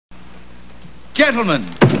Gentlemen,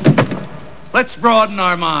 let's broaden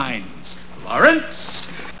our minds. Lawrence?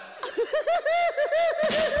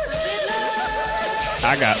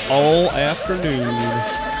 I got all afternoon.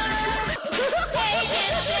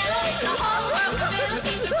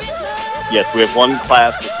 Yes, we have one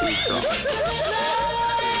class this week.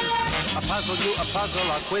 I puzzle you a puzzle,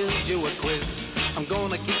 I quiz you a quiz. I'm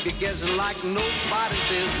gonna keep you guessing like nobody's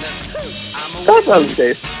business. I'm a That sounds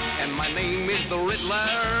safe. and my name is the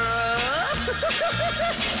Riddler.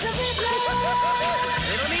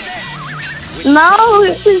 No,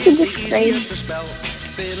 this is a disgrace. To spell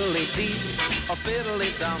fiddly-dee or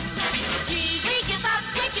fiddly-dum.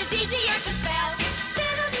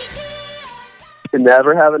 You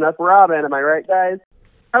never have enough Robin, am I right, guys?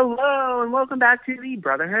 Hello, and welcome back to the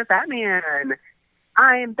Brotherhood of Batman.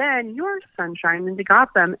 I am Ben, your sunshine into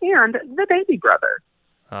Gotham, and the baby brother.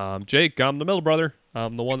 Jake, I'm the middle brother.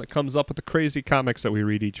 I'm the one that comes up with the crazy comics that we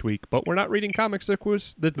read each week. But we're not reading comics this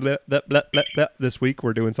week.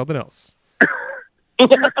 We're doing something else. How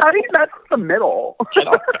do you that's the middle? I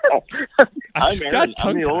don't know. I got I'm the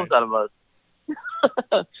tongue-tied. oldest out of us.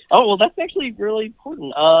 Oh, well, that's actually really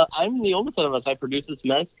important. I'm the oldest out of us. I produce this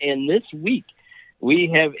mess, and this week we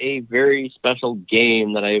have a very special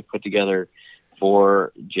game that I have put together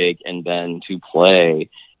for Jake and Ben to play.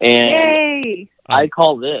 And Yay! I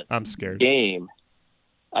call this I'm scared. game.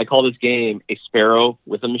 I call this game a sparrow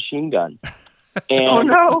with a machine gun. And, Oh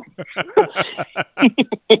no!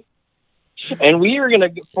 and we are going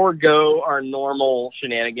to forego our normal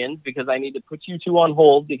shenanigans because I need to put you two on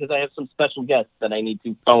hold because I have some special guests that I need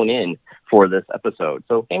to phone in for this episode.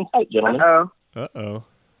 So hang tight, gentlemen. Uh-oh. Uh-oh.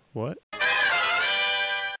 What?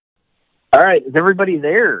 All right, is everybody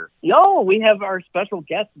there? Yo, we have our special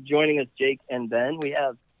guests joining us, Jake and Ben. We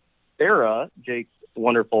have Sarah, Jake's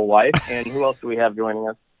wonderful wife, and who else do we have joining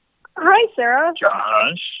us? Hi, Sarah.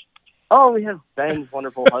 Josh. Oh, we have Ben's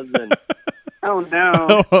wonderful husband. Oh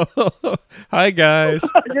no! Hi, guys. Is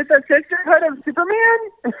it the Sisterhood of Superman?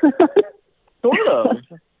 Sort of.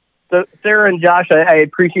 So, Sarah and Josh, I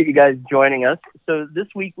appreciate you guys joining us. So this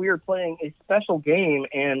week we are playing a special game,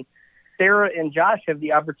 and Sarah and Josh have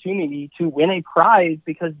the opportunity to win a prize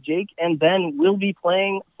because Jake and Ben will be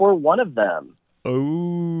playing for one of them.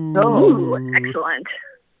 Oh. Oh, excellent.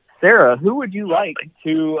 Sarah, who would you like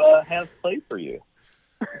to have play for you?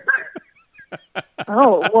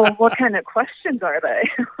 Oh, well, what kind of questions are they?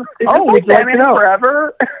 We'd like to know.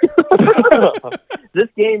 Forever? This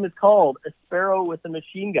game is called A Sparrow with a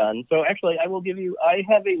Machine Gun. So actually, I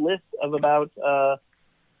have a list of about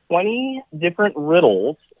 20 different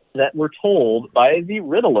riddles that were told by the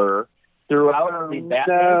Riddler throughout the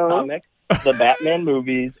Batman comics, the Batman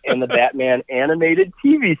movies, and the Batman animated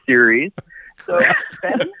TV series. So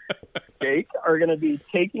Ben and Jake are going to be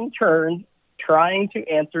taking turns trying to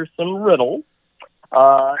answer some riddles.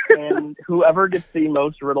 And whoever gets the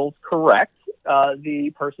most riddles correct,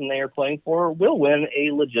 the person they are playing for will win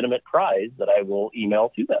a legitimate prize that I will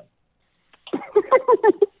email to them.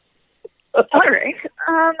 All right.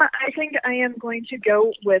 I think I am going to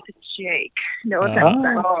go with Jake. No offense.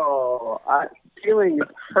 Oh, I'm feeling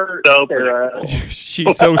hurt, So Sarah.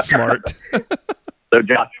 She's so smart. So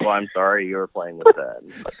Joshua, I'm sorry you were playing with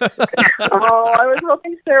Ben. Oh, I was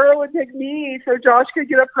hoping Sarah would pick me so Josh could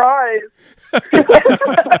get a prize.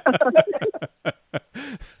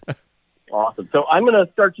 Awesome. So I'm going to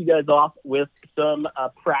start you guys off with some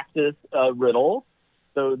practice riddles.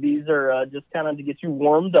 So these are just kind of to get you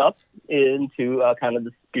warmed up into kind of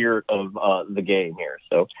the spirit of the game here.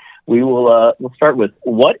 So we'll start with,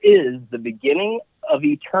 what is the beginning of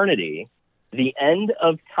eternity, the end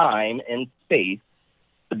of time and space,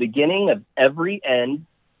 the beginning of every end,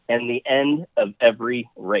 and the end of every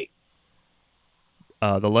race?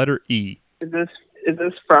 The letter E. Is this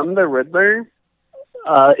from the Riddler?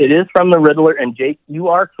 It is from the Riddler, and Jake, you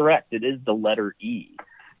are correct. It is the letter E.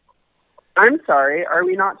 I'm sorry. Are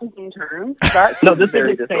we not taking turns? That's No, this is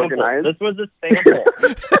very a sample. disorganized. This was a sample.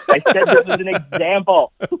 I said this was an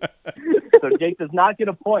example. So Jake does not get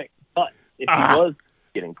a point, but if he was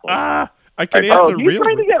getting points. I can Oh, answer he's real.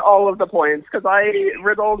 trying to get all of the points because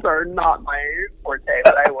riddles are not my forte,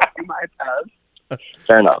 but I will do my best.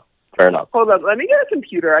 Fair enough. Hold on, let me get a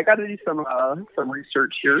computer. I got to do some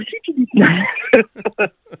research here.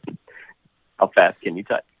 How fast can you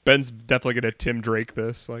type? Ben's definitely going to Tim Drake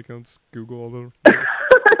this. Like, let's Google all the...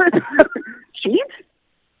 Cheat?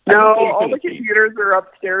 No, all the computers are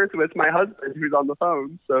upstairs with my husband who's on the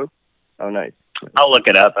phone, so. Oh, nice. I'll look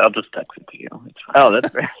it up. I'll just text it to you. It's fine. Oh, that's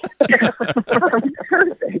great.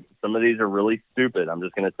 Perfect. Some of these are really stupid. I'm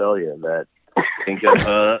just going to tell you that. Think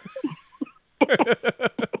of,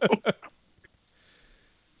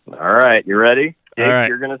 All right, you ready? Jake, All right.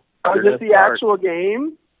 You're gonna. Oh, you're is this gonna the start. actual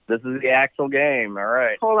game? This is the actual game. All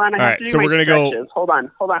right. Hold on, I All have right, to do so my we're gonna go- stretches. Hold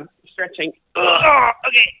on. Stretching.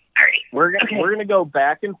 We're gonna go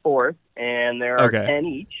back and forth, and there are Okay. 10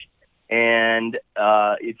 each. And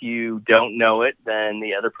if you don't know it, then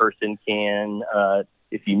the other person can.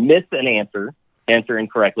 If you miss an answer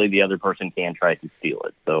incorrectly, the other person can try to steal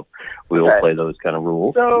it. So we will play those kind of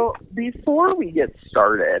rules. So before we get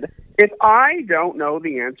started, if I don't know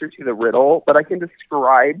the answer to the riddle, but I can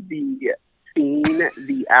describe the scene,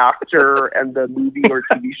 the actor, and the movie or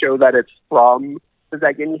TV show that it's from, does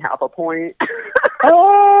that give me half a point?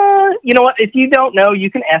 You know what? If you don't know,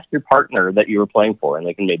 you can ask your partner that you were playing for, and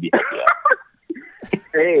they can maybe help you out.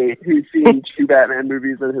 Hey, who's seen 2 Batman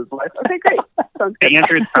movies in his life? Okay, great. Sounds good. The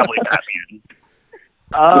answer is probably Batman.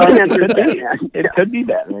 It could be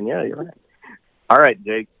Batman. Yeah, you're right. All right,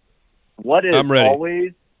 Jake. What is I'm ready.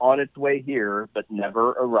 always on its way here but never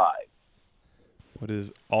arrives? What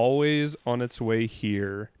is always on its way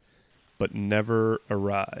here, but never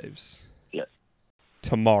arrives? Yes.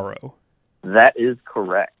 Tomorrow. That is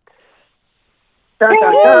correct. Dun,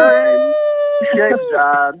 dun, dun. Good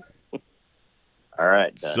job. All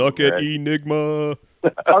right. Ben, Suck you it, ready? Enigma.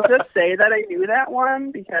 I'll just say that I knew that one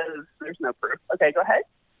because there's no proof. Okay, go ahead.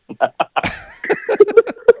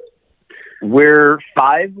 We're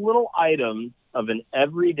 5 little items of an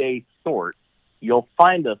everyday sort. You'll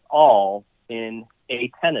find us all in a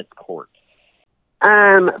tennis court.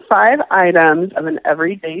 5 items of an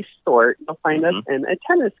everyday sort. You'll find us in a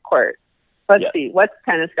tennis court. Let's see. What's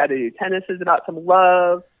tennis got to do? Tennis is about some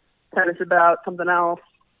love. Tennis is about something else.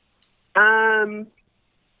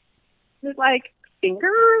 Is it like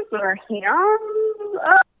fingers or hands?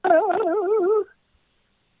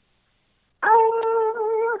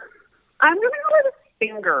 I'm going to go with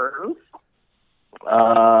fingers.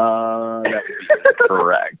 That would be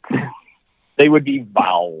correct. They would be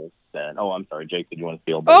vowels then. Oh, I'm sorry, Jake. Did you want to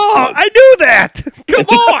steal? Oh, I knew that. Come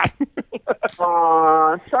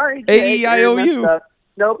on. Sorry, Jake. A-E-I-O-U.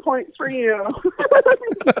 No points for you.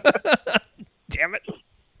 Damn it.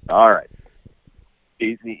 All right.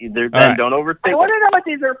 Then right. don't overthink I it. want to know what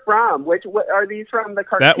these are from. What are these from? The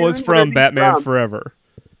cartoon? That was What are from these Batman from? Forever.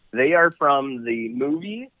 They are from the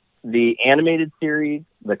movie, the animated series,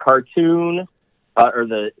 the cartoon, or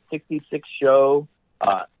the 66 show,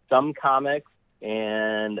 some comics,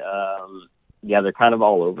 and they're kind of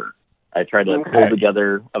all over. I tried to pull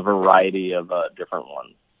together a variety of different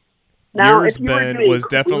ones. Now, Yours, if you were Ben, doing was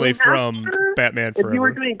definitely Clue from Master, Batman If you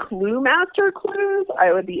were Forever. doing Clue Master clues,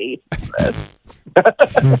 I would be ace for this.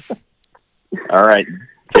 All right,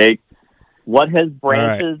 Jake. What has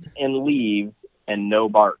branches and leaves and no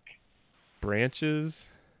bark? Branches,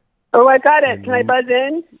 Oh, I got it. Can I buzz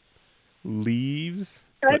in? leaves,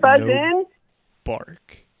 Can I but buzz no in?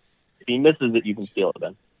 bark. If he misses it, you can steal it,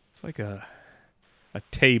 Ben. It's like a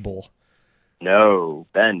table. No,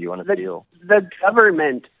 Ben, do you want to steal? The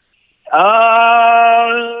government.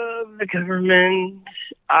 The government.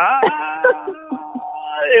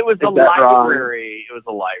 It was a Is that wrong? library. It was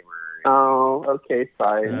a library. Oh, okay,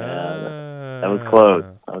 sorry. That was close.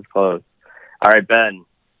 That was close. All right, Ben.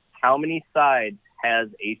 How many sides has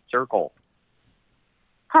a circle?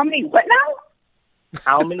 How many? What now?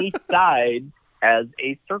 How many sides has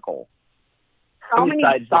a circle? How many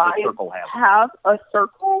sides does sides a circle have? have a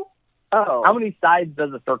circle? Oh. How many sides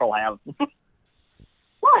does a circle have?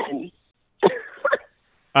 One.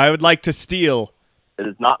 I would like to steal. It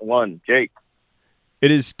is not one, Jake.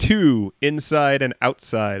 It is 2 inside and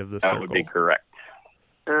outside of the That circle. would be correct.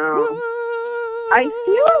 I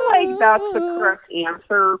feel like that's the correct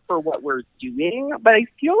answer for what we're doing, but I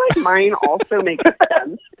feel like mine also makes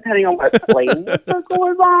sense depending on what plane the circle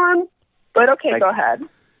is on. But okay, go ahead.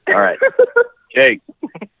 All right, Jake.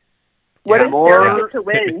 What is more there to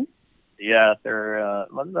win? Yeah, they're all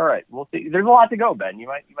right. We'll see. There's a lot to go, Ben. You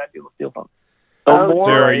might be able to steal something. So more,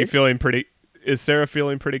 Sarah, are you feeling pretty? Is Sarah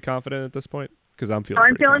feeling pretty confident at this point? Because I'm feeling.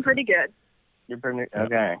 I'm feeling confident. pretty good. You're pretty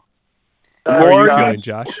okay. How are you feeling,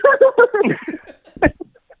 Josh?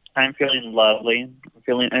 I'm feeling lovely. I'm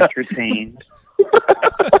feeling entertained.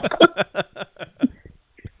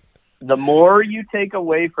 The more you take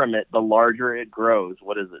away from it, the larger it grows.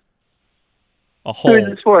 What is it? A hole. Who is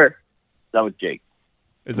this for? That was Jake.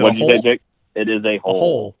 Is it What a did you hole? say, Jake? It is a hole. A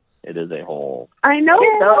hole. It is a hole. I know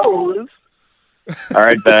those. All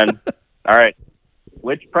right, Ben. All right.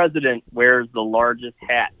 Which president wears the largest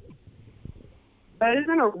hat? That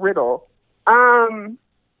isn't a riddle.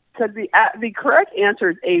 Because the correct answer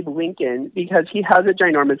is Abe Lincoln because he has a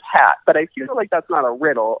ginormous hat. But I feel like that's not a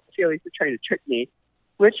riddle. I feel like you're trying to trick me.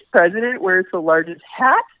 Which president wears the largest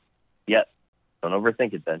hat? Yes. Don't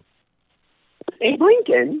overthink it, Ben. Abe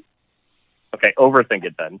Lincoln. Okay, overthink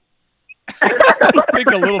it, Ben.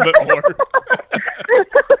 Think a little bit more.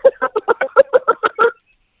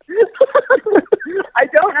 I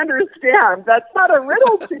don't understand. That's not a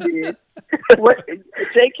riddle to me. What?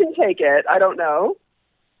 Jake can take it. I don't know.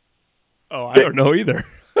 Oh, I don't know either.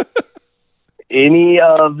 Any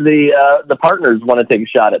of the partners want to take a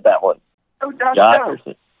shot at that one? Oh, Josh, Josh?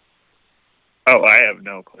 no. Oh, I have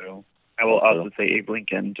no clue. I will also say Abe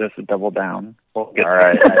Lincoln just to double down. All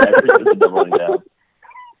right. I appreciate the doubling down.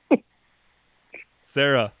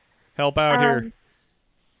 Sarah, help out here.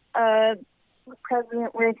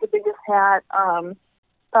 President wears the biggest hat.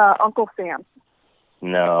 Uncle Sam.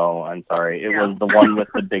 No, I'm sorry. It was the one with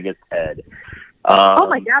the biggest head. Oh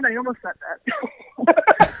my God! I almost said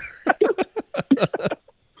that.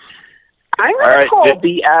 I'm All right, call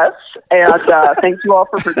BS, and thank you all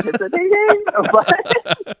for participating.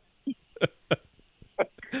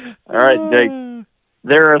 All right, Jake.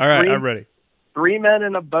 There are All right, I'm ready. 3 men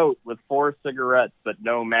in a boat with 4 cigarettes but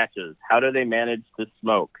no matches. How do they manage to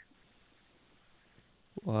smoke?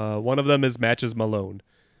 One of them is Matches Malone.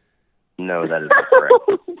 No, that is correct.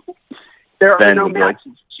 There are Ben, no would you like-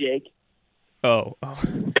 matches, Jake. Oh.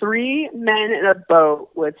 3 men in a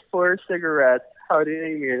boat with 4 cigarettes. How do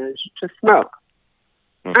they manage to smoke?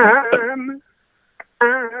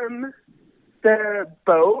 The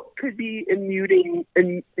boat could be emitting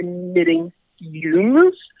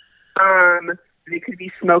fumes. They could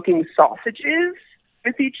be smoking sausages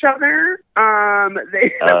with each other.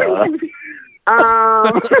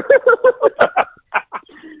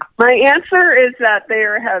 My answer is that they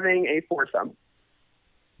are having a foursome.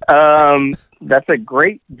 That's a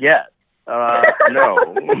great guess.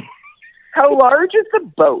 No. How large is the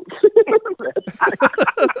boat?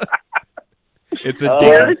 It's a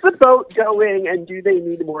Where dam. is the boat going, and do they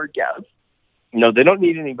need more guests? No, they don't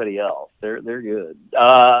need anybody else. They're good.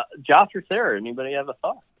 Josh or Sarah, anybody have a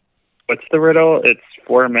thought? What's the riddle? It's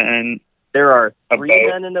 4 men. There are A 3 boat.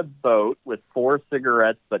 men in a boat with 4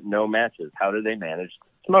 cigarettes but no matches. How do they manage to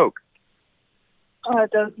smoke?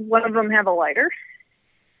 Does one of them have a lighter?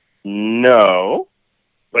 No.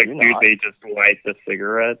 Like, Do do not. they just light the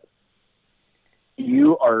cigarette?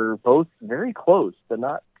 You are both very close, but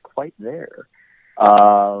not quite there.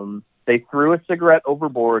 They threw a cigarette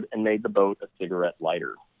overboard and made the boat a cigarette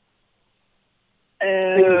lighter.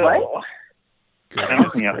 What? I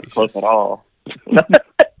don't think I was close at all.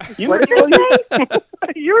 You What were did close. you say?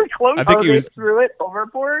 You were close. I think he they was- threw it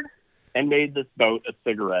overboard. And made this boat a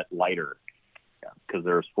cigarette lighter. Because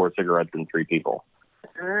there's 4 cigarettes and 3 people.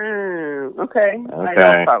 Okay. I Okay.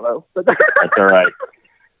 don't follow. But That's all right.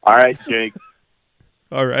 All right, Jake.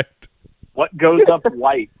 All right. What goes up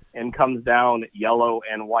white and comes down yellow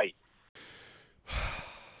and white?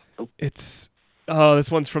 This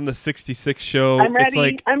one's from the 66 show. I'm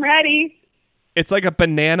ready. I'm ready. It's like a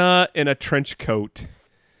banana in a trench coat.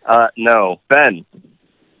 No. Ben.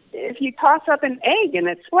 If you toss up an egg and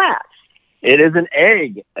it splats. It is an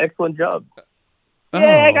egg. Excellent job. Yeah,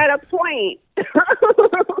 I Oh. got a point.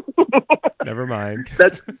 Never mind.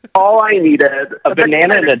 That's all I needed. A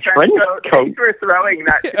banana in a trench coat. Thanks for throwing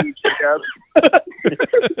that to me, Jacob.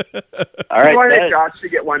 All right, I wanted Ben. Josh to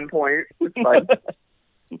get 1 point. It's fine.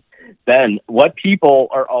 Ben, what people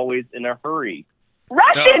are always in a hurry?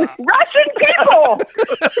 Russian people!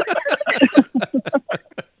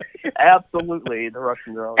 Absolutely, the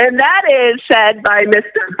Russians are always. And that is said by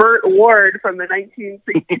Mr. Burt Ward from the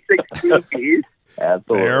 1966 movies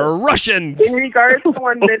Absolutely. They're Russians. in regards to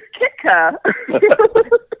one Miss Kitka.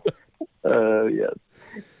 Yes.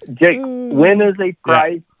 Jake, when is a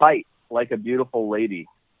prize fight like a beautiful lady?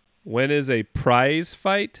 When is a prize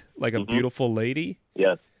fight like a beautiful lady?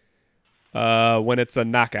 Yes. When it's a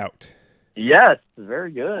knockout. Yes,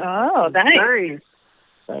 very good. Oh, nice.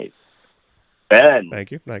 Nice. Ben.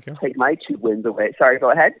 Thank you. Take my 2 wins away. Sorry,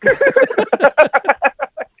 go ahead.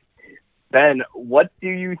 Ben, what do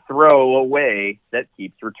you throw away that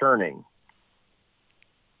keeps returning?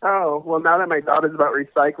 Oh, well, now that my thought is about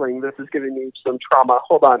recycling, this is giving me some trauma.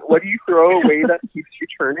 Hold on. What do you throw away that keeps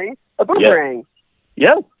returning? A boomerang.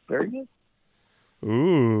 Yes, very good.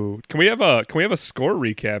 Ooh, can we have a score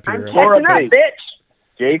recap I'm here? Four catching up, apiece. bitch.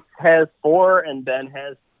 Jake has 4 and Ben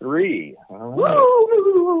has 3. All right,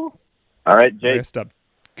 Woo! All right I Jake. gotta stop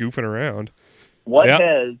goofing around. What Yep.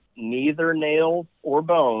 has neither nails or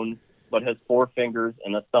bones, but has 4 fingers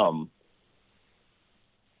and a thumb?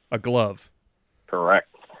 A glove. Correct.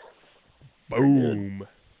 Boom.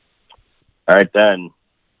 All right, then.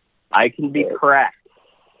 I can be cracked.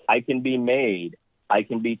 I can be made. I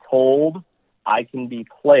can be told. I can be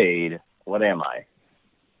played. What am I?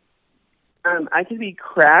 I can be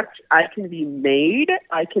cracked. I can be made.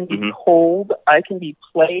 I can be cold. I can be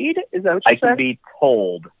played. Is that what you said? I can be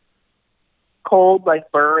told. Cold,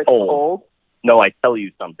 like burr is cold? No, I tell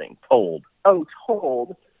you something. Told. Oh,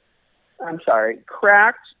 told. I'm sorry.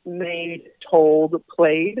 Cracked, made, told,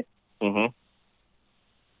 played. Mm-hmm.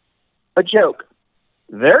 A joke.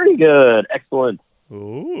 Very good. Excellent.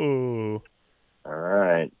 Ooh. All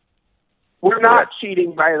right. We're not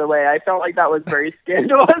cheating, by the way. I felt like that was very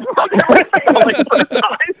scandalous.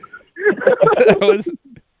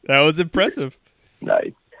 that was impressive.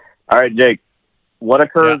 Nice. All right, Jake. What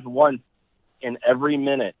occurs once in every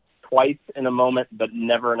minute, twice in a moment, but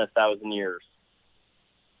never in 1,000 years?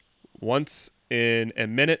 Once in a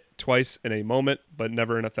minute, twice in a moment, but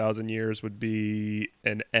never in 1,000 years would be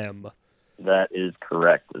an M. That is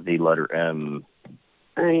correct. The letter M.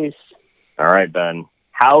 Nice. All right, Ben.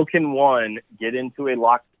 How can one get into a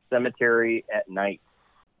locked cemetery at night?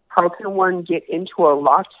 How can one get into a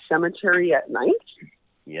locked cemetery at night?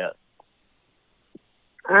 Yes.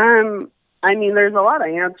 I mean, there's a lot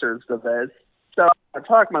of answers to this, so I'll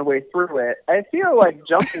talk my way through it. I feel like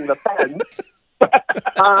jumping the fence, but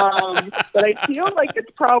I feel like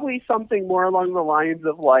it's probably something more along the lines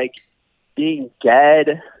of, like, being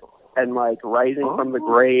dead and, like, rising from the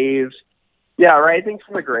grave. Yeah, rising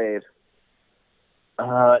from the grave.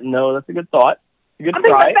 No, that's a good thought. A good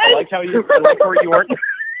try. I like how you where you weren't.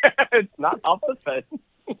 It's not off the fence.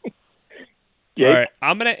 All right,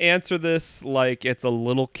 I'm gonna answer this like it's a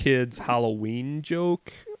little kid's Halloween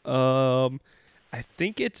joke. I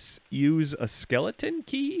think it's use a skeleton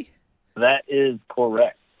key. That is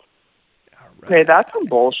correct. All right. Okay, that's some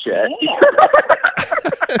bullshit.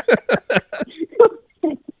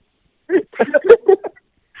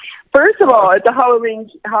 First of all, it's a Halloween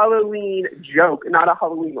joke, not a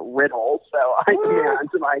Halloween riddle. So I can't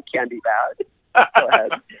my candy bag. Go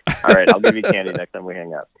ahead. All right, I'll give you candy next time we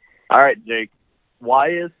hang up. All right, Jake. Why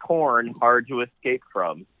is corn hard to escape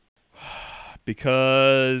from?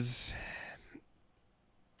 Because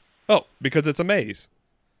it's a maze.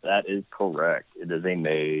 That is correct. It is a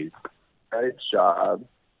maze. Good job.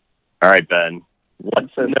 All right, Ben.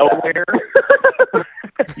 What's nowhere?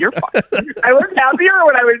 You're fine. I was happier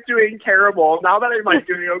when I was doing terrible. Now that I'm like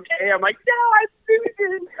doing okay, I'm like, yeah, I'm doing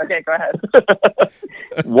good. Okay, go ahead.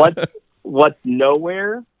 What's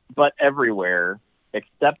nowhere but everywhere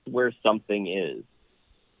except where something is?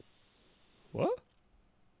 What?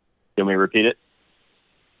 Can we repeat it?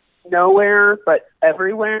 Nowhere but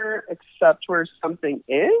everywhere except where something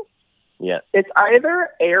is? Yes. It's either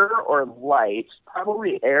air or light.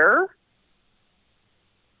 Probably air.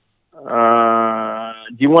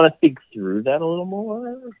 Do you want to speak through that a little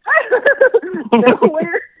more?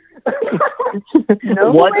 Nowhere.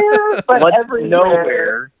 Nowhere but what's everywhere.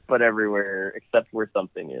 Nowhere but everywhere except where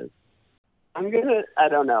something is. I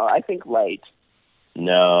don't know. I think light.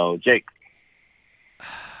 No. Jake.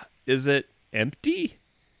 Is it empty?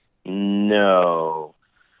 No.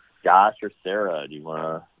 Josh or Sarah, do you want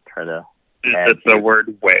to try to... Is it the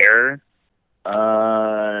word where?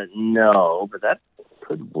 No, but that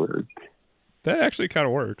could work. That actually kind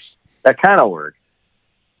of works. That kind of works.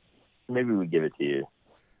 Maybe we give it to you.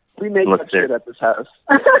 We make that shit at this house.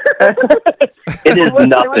 It is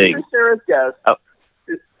nothing. What's Sarah's guess? Oh.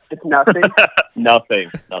 It's nothing?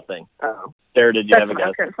 Nothing. Oh. Sarah, did you have a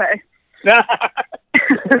guess? That's what I was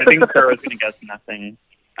I think Sarah was going to guess nothing.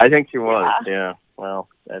 I think she was, yeah. Well,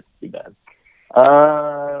 that's too bad.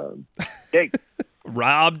 Jake.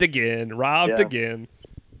 Robbed again.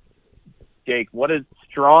 Jake, what is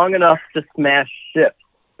strong enough to smash ships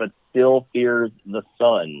but still fears the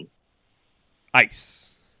sun?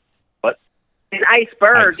 Ice. What? An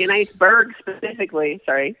iceberg. Ice. An iceberg specifically.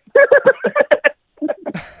 Sorry.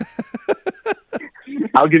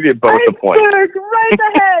 I'll give you both a point. Iceberg, right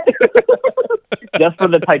ahead. Just for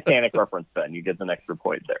the Titanic reference, Ben. You get an extra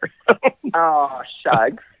point there. Oh,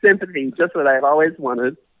 shucks. Sympathy. Just what I've always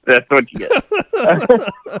wanted. That's what you get.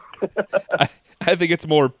 I think it's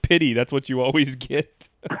more pity. That's what you always get.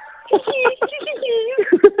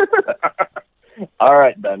 All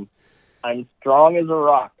right, Ben. I'm strong as a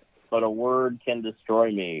rock, but a word can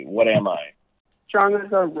destroy me. What am I? Strong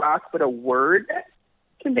as a rock, but a word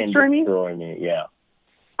can destroy me? Destroy me, yeah.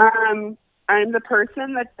 I'm the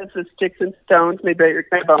person that says the sticks and stones may break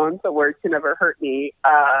my bones, but words can never hurt me.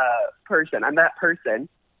 Person. I'm that person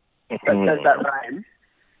that says that rhyme.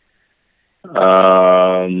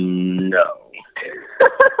 No.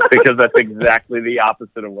 Because that's exactly the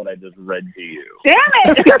opposite of what I just read to you. Damn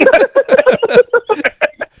it!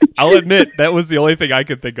 I'll admit, that was the only thing I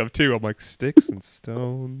could think of, too. I'm like, sticks and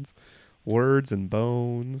stones, words and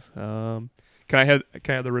bones. Kind Can I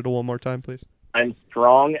have the riddle one more time, please? I'm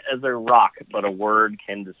strong as a rock, but a word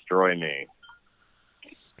can destroy me.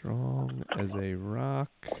 Strong as a rock,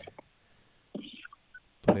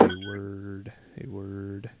 but a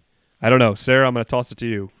word. I don't know. Sarah, I'm going to toss it to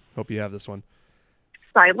you. Hope you have this one.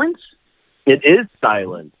 Silence? It is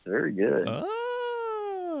silence. Very good. Oh.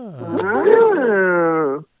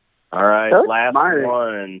 All right, That's last smart.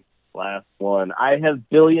 one. Last one. I have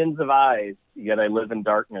billions of eyes, yet I live in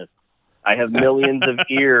darkness. I have millions of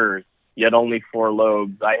ears, yet only 4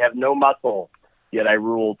 lobes. I have no muscle, yet I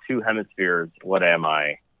rule 2 hemispheres. What am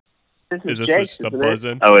I? Is this Jake, just a isn't it?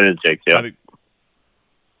 buzz-in? Oh, it is Jake, yeah.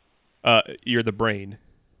 You're the brain.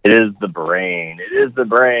 It is the brain. It is the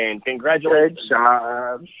brain. Congratulations. Good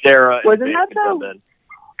job. Sarah. and Wasn't Jake, that good job, the- Ben.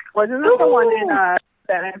 Wasn't that the one in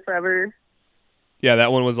Batman Forever? Yeah,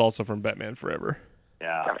 that one was also from Batman Forever.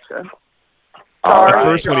 Yeah. Gotcha. At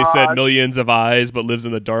first, when he said God. millions of eyes but lives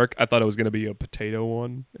in the dark, I thought it was going to be a potato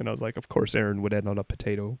one. And I was like, of course, Aaron would end on a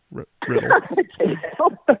potato riddle.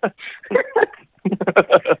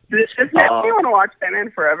 This just makes me want to watch Batman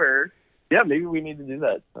Forever. Yeah, maybe we need to do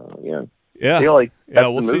that. Yeah. Yeah. I feel like that's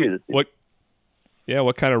We'll the movie see. this year.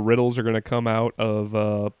 What kind of riddles are going to come out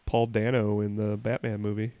of Paul Dano in the Batman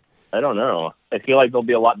movie? I don't know. I feel like they'll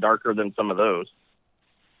be a lot darker than some of those.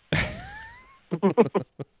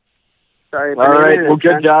 Sorry. All right. Well,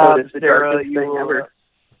 good job, It's the Sarah. darkest You thing will ever.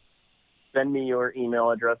 send me your email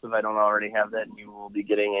address if I don't already have that, and you will be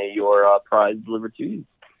getting your prize delivered to you.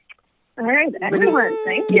 All right, excellent.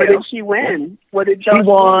 Thank you. What did she win? What did She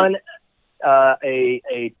won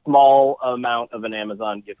a small amount of an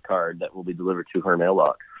Amazon gift card that will be delivered to her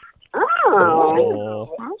mailbox.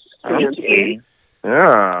 Oh. Fancy.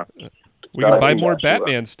 Yeah. We can buy Yeah, more she will.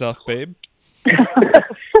 Batman stuff, babe.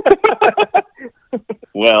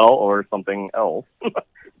 Well, or something else.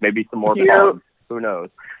 Maybe some more Yeah. pogs. Who knows?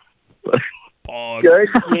 Pogs. Good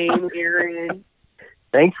game, Aaron.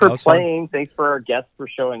 Thanks That for was fun. playing. Thanks for our guests for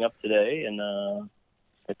showing up today, and I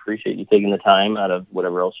appreciate you taking the time out of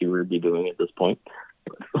whatever else you would be doing at this point.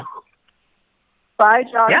 Bye,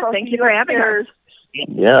 Josh. Yeah, I'll thank see you for having us. upstairs.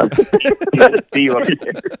 Yeah. See you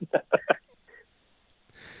upstairs.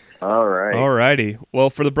 All right. Alrighty.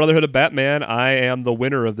 Well, for the Brotherhood of Batman, I am the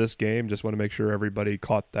winner of this game. Just want to make sure everybody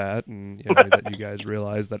caught that, and that you guys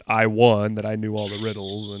realized that I won, that I knew all the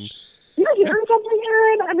riddles, and You hearing something,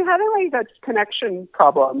 Aaron? I'm having like that connection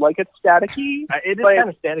problem. Like it's staticky. It is Like- kind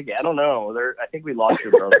of staticky. I don't know. I think we lost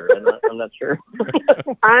your brother. I'm not sure.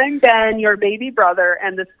 I'm Ben, your baby brother,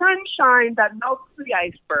 and the sunshine that melts the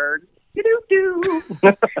iceberg. Do-do-do.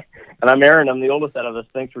 And I'm Aaron. I'm the oldest out of us.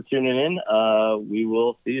 Thanks for tuning in. We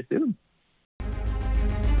will see you soon.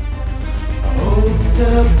 Old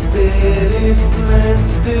self-bid is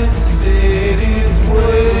cleansed this city's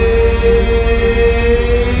way.